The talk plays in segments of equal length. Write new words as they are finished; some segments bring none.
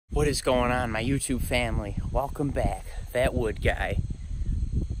What is going on, my YouTube family? Welcome back. That Wood Guy.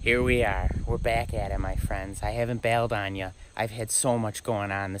 Here we are. We're back at it, my friends. I haven't bailed on you. I've had so much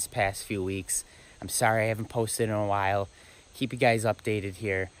going on this past few weeks. I'm sorry I haven't posted in a while. Keep you guys updated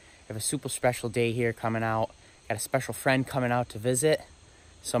here. I have a super special day here coming out. Got a special friend coming out to visit.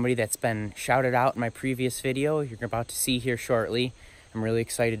 Somebody that's been shouted out in my previous video. You're about to see here shortly. I'm really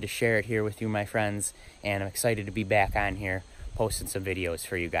excited to share it here with you, my friends. And I'm excited to be back on here posting some videos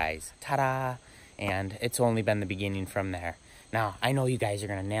for you guys. Ta-da! And it's only been the beginning from there. Now, I know you guys are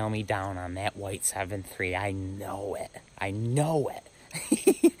going to nail me down on that white 7.3. I know it. I know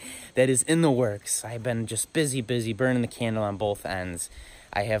it. That is in the works. I've been just busy burning the candle on both ends.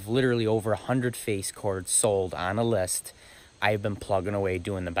 I have literally over 100 face cords sold on a list. I've been plugging away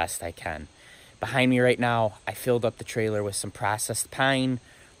doing the best I can. Behind me right now, I filled up the trailer with some processed pine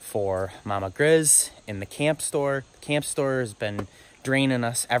for Mama Grizz in the camp store. The camp store has been draining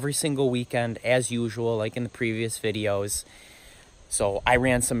us every single weekend as usual, like in the previous videos. So I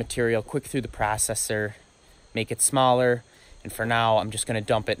ran some material quick through the processor, make it smaller, and for now I'm just going to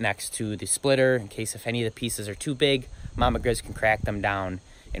dump it next to the splitter in case if any of the pieces are too big, Mama Grizz can crack them down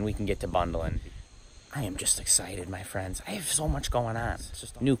and we can get to bundling. I am just excited, my friends. I have so much going on.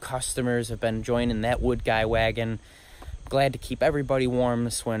 New customers have been joining that Wood Guy wagon. Glad to keep everybody warm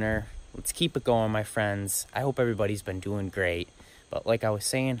this winter. Let's keep it going, my friends. I hope everybody's been doing great. But like I was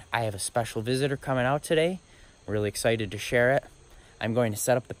saying, I have a special visitor coming out today. I'm really excited to share it. I'm going to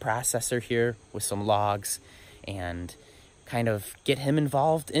set up the processor here with some logs and kind of get him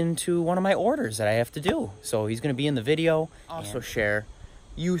involved into one of my orders that I have to do. So he's going to be in the video. Also share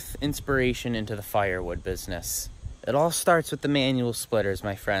youth inspiration into the firewood business. It all starts with the manual splitters,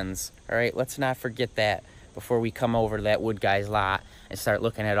 my friends. All right, let's not forget that before we come over to that Wood Guy's lot and start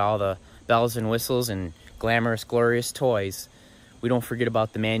looking at all the bells and whistles and glamorous, glorious toys. We don't forget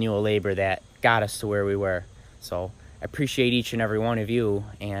about the manual labor that got us to where we were. So I appreciate each and every one of you,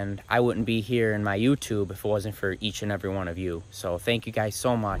 and I wouldn't be here in my YouTube if it wasn't for each and every one of you. So thank you guys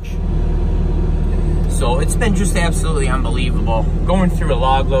so much. So it's been just absolutely unbelievable. Going through a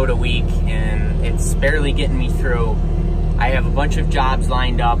log load a week, and it's barely getting me through. I have a bunch of jobs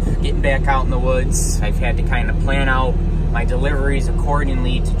lined up, getting back out in the woods. I've had to kind of plan out my deliveries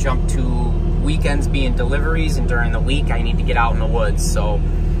accordingly to jump to weekends being deliveries, and during the week I need to get out in the woods. So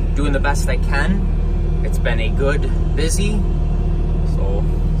doing the best I can. It's been a good, busy. So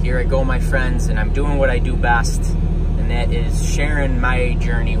here I go, my friends, and I'm doing what I do best, and that is sharing my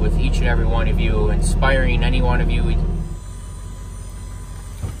journey with each and every one of you, inspiring any one of you.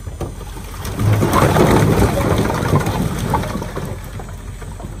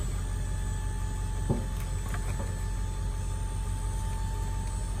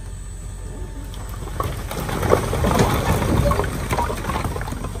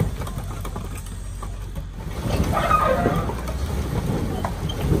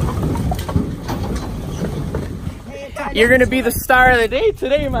 You're gonna be the star of the day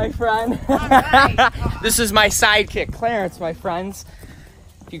today, my friend. This is my sidekick, Clarence, my friends.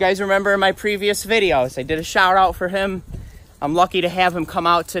 If you guys remember in my previous videos, I did a shout out for him. I'm lucky to have him come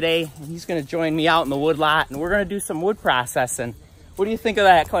out today. He's gonna join me out in the wood lot, and we're gonna do some wood processing. What do you think of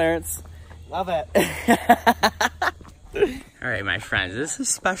that, Clarence? Love it. All right, my friends, this is a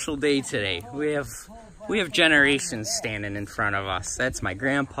special day today. We have generations standing in front of us. That's my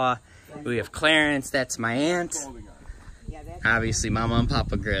grandpa. We have Clarence. That's my aunt. Obviously, Mama and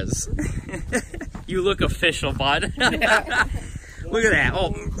Papa Grizz. You look official, bud. Look at that.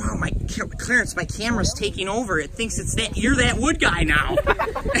 Oh, wow, Clarence, my camera's taking over. It thinks it's that. You're that wood guy now.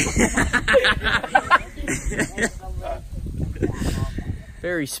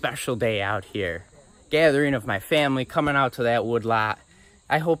 Very special day out here. Gathering of my family, coming out to that wood lot.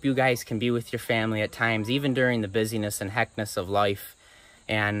 I hope you guys can be with your family at times, even during the busyness and heckness of life.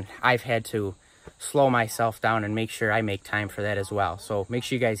 And I've had to slow myself down and make sure I make time for that as well. So make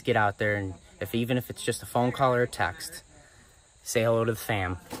sure you guys get out there, and even if it's just a phone call or a text, say hello to the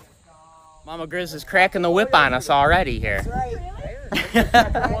fam. Mama Grizz is cracking the whip on us already here. That's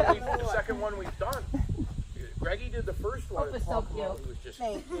right. The second one we've done. Greggy did the first one. It was so cute. It was just,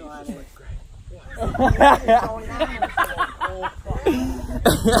 thank you, honey.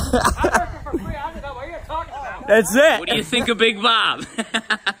 That's it. What do you think of Big Bob?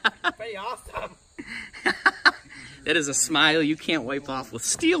 Pretty awesome. That is a smile you can't wipe off with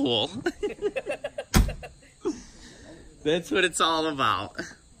steel wool. That's what it's all about.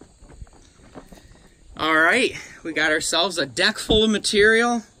 All right, we got ourselves a deck full of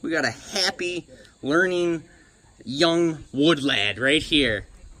material. We got a happy, learning, young wood lad right here.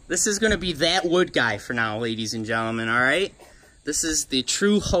 This is gonna be that wood guy for now, ladies and gentlemen, all right? This is the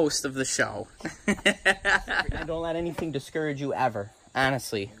true host of the show. Don't let anything discourage you ever.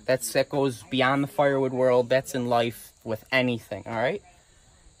 Honestly, that goes beyond the firewood world. That's in life with anything, all right?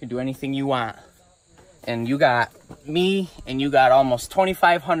 You can do anything you want. And you got me, and you got almost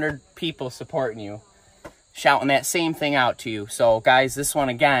 2,500 people supporting you, shouting that same thing out to you. So, guys, this one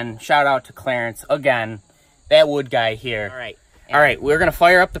again, shout out to Clarence again, that wood guy here. All right, we're gonna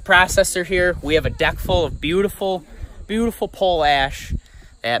fire up the processor here. We have a deck full of beautiful, beautiful pole ash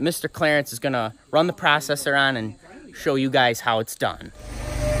that Mr. Clarence is gonna run the processor on and show you guys how it's done.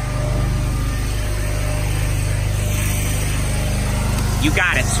 You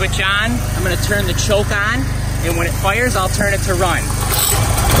got it, switch on. I'm gonna turn the choke on, and when it fires, I'll turn it to run.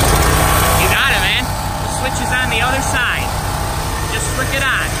 You got it, man. The switch is on the other side. Just flick it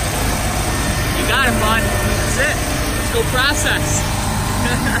on. You got it, bud. That's it. Let's go process.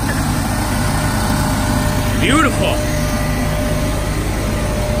 Beautiful.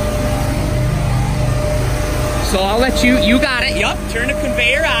 So I'll let you got it, yup. Turn the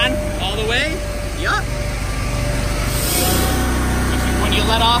conveyor on all the way, yup. When you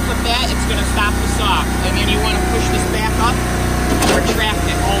let off of that, it's gonna stop the saw. And then you wanna push this back up and retract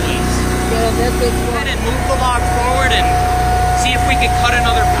it always. Go ahead and move the log forward and see if we can cut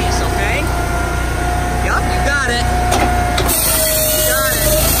another piece, okay? Yup, you got it. You got it.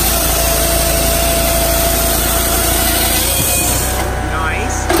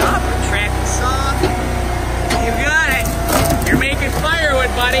 Nice, yup, retract the saw. You got it. You're making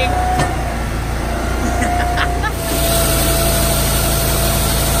firewood, buddy.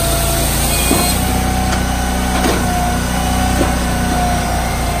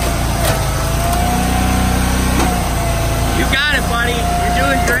 You got it, buddy. You're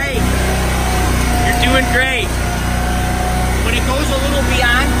doing great. You're doing great. When it goes a little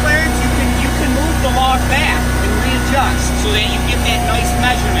beyond, Clarence, you can move the log back and readjust so that you get that nice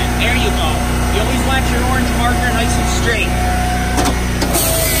measurement. There you go. You always want your orange marker nice and straight.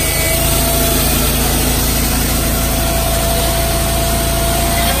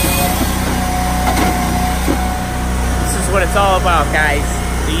 This is what it's all about, guys.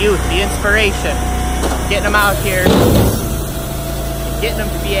 The youth, the inspiration. Getting them out here, getting them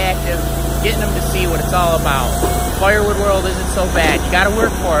to be active, getting them to see what it's all about. The firewood world isn't so bad. You gotta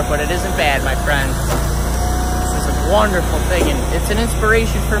work for it, but it isn't bad, my friends. Wonderful thing, and it's an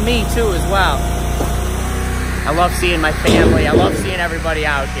inspiration for me too as well. I love seeing my family. I love seeing everybody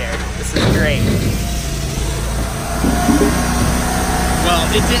out here. This is great. Well,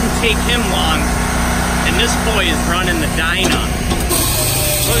 it didn't take him long, and this boy is running the Dyna.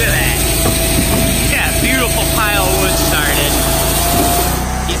 Look at that. Yeah, beautiful pile of wood started.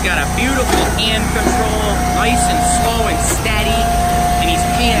 He's got a beautiful hand control, nice and slow and steady, and he's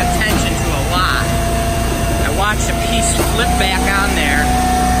paying attention to a lot. Watched a piece flip back on there,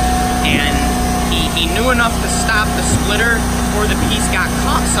 and he knew enough to stop the splitter before the piece got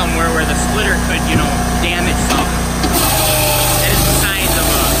caught somewhere where the splitter could, you know, damage something. That is the signs of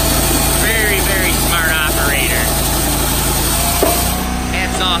a very, very smart operator.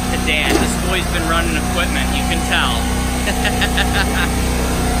 Hats off to Dad. This boy's been running equipment, you can tell.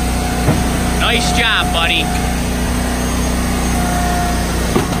 Nice job, buddy.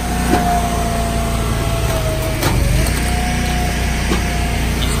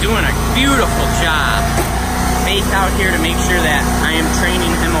 Doing a beautiful job. Faith out here to make sure that I am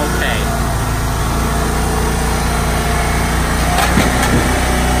training him okay.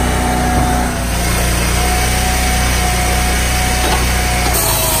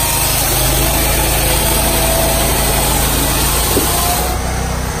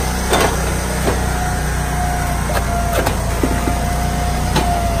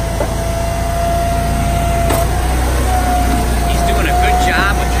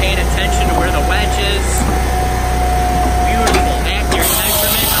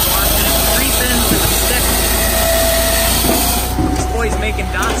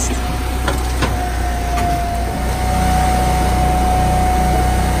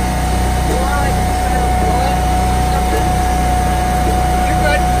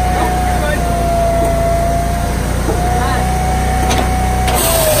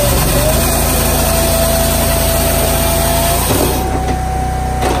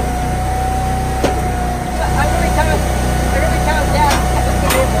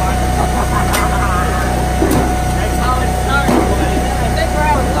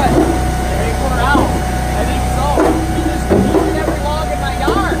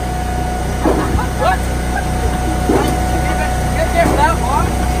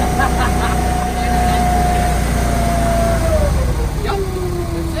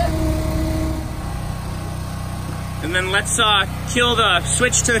 kill the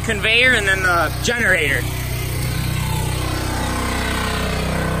switch to the conveyor and then the generator.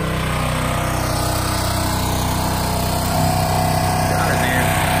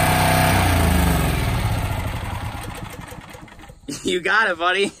 You got it,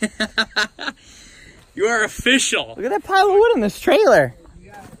 buddy. You are official. Look at that pile of wood in this trailer.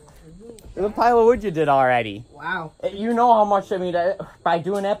 Look at the pile of wood you did already. Wow. You know how much, I mean, by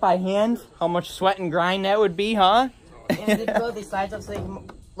doing that by hand, how much sweat and grind that would be, huh? And did you load these sides up so you can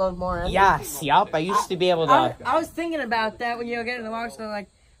load more in? Yes, yup. I used to be able to. I was thinking about that when you were getting the box, so like,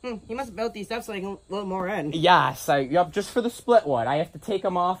 he must have built these up so he can load more in. Yes, yup, just for the split wood. I have to take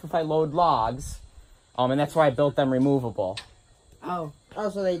them off if I load logs. And that's why I built them removable. Oh,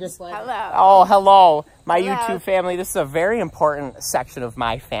 so they just like... Hello. Oh, hello, my Hello. YouTube family. This is a very important section of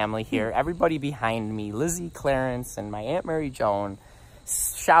my family here. Everybody behind me, Lizzie, Clarence, and my Aunt Mary Joan.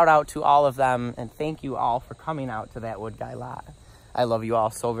 Shout out to all of them, and thank you all for coming out to that Wood Guy lot. I love you all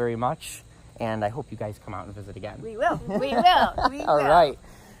so very much, and I hope you guys come out and visit again. We will. We will. We will. All right.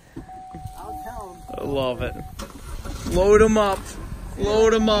 I'll tell them. I love it. Load them up.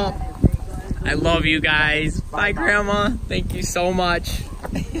 Load them up. I love you guys. Bye, Grandma. Thank you so much.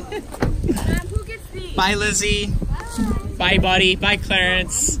 Who gets these? Bye, Lizzie. Bye, buddy. Bye,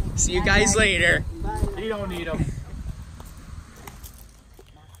 Clarence. See you guys later. You don't need them.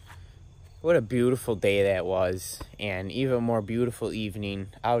 What a beautiful day that was, and even more beautiful evening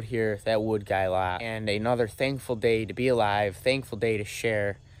out here at that Wood Guy lot. And another thankful day to be alive, thankful day to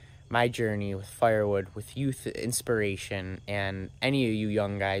share my journey with Firewood, with youth inspiration, and any of you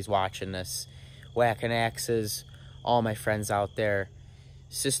young guys watching this, whacking axes, all my friends out there.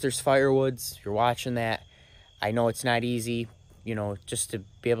 Sisters Firewoods, if you're watching that, I know it's not easy, you know, just to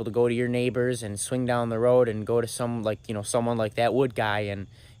be able to go to your neighbors and swing down the road and go to some, like, you know, someone like that Wood Guy and,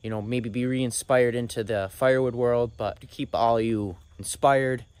 you know, maybe be re-inspired into the firewood world, but to keep all you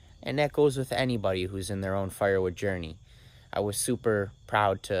inspired, and that goes with anybody who's in their own firewood journey. I was super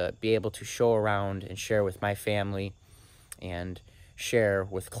proud to be able to show around and share with my family and share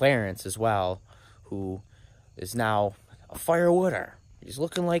with Clarence as well, who is now a firewooder. He's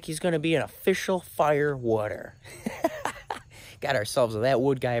looking like he's going to be an official firewooder. Got ourselves that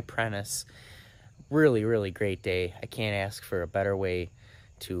Wood Guy apprentice. Really, really great day. I can't ask for a better way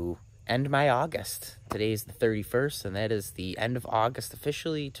to end my August. Today is the 31st, and that is the end of August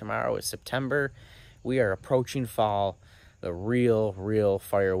officially. Tomorrow is September. We are approaching fall, the real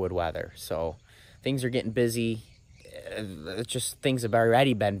firewood weather. So things are getting busy. Things have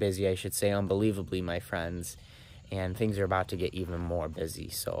already been busy, I should say, unbelievably, my friends. And things are about to get even more busy.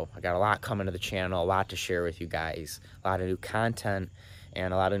 So I got a lot coming to the channel, a lot to share with you guys, a lot of new content,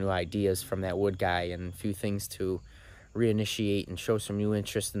 and a lot of new ideas from that Wood Guy, and a few things to reinitiate and show some new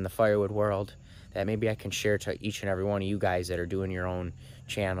interest in the firewood world that maybe I can share to each and every one of you guys that are doing your own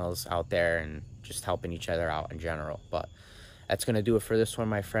channels out there and just helping each other out in general. But that's going to do it for this one,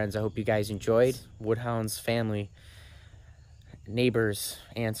 my friends. I hope you guys enjoyed. Woodhounds family, neighbors,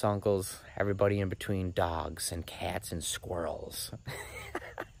 aunts, uncles, everybody in between, dogs and cats and squirrels.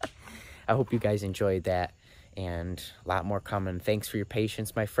 I hope you guys enjoyed that, and a lot more coming. Thanks for your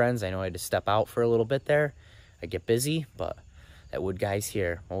patience, my friends. I know I had to step out for a little bit there. I get busy, but that Wood Guy's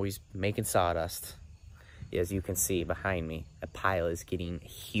here, always making sawdust. As you can see behind me, the pile is getting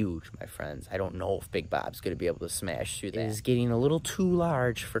huge, my friends. I don't know if Big Bob's going to be able to smash through that. It is getting a little too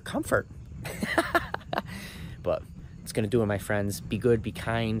large for comfort. But it's going to do it, my friends. Be good, be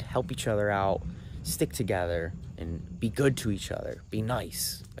kind, help each other out, stick together, and be good to each other. Be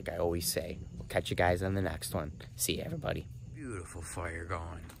nice, like I always say. We'll catch you guys on the next one. See you, everybody. Beautiful fire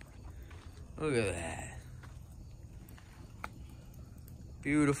going. Look at that.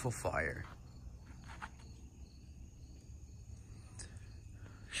 Beautiful fire.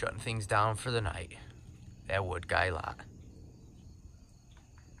 Shutting things down for the night. That Wood Guy lot.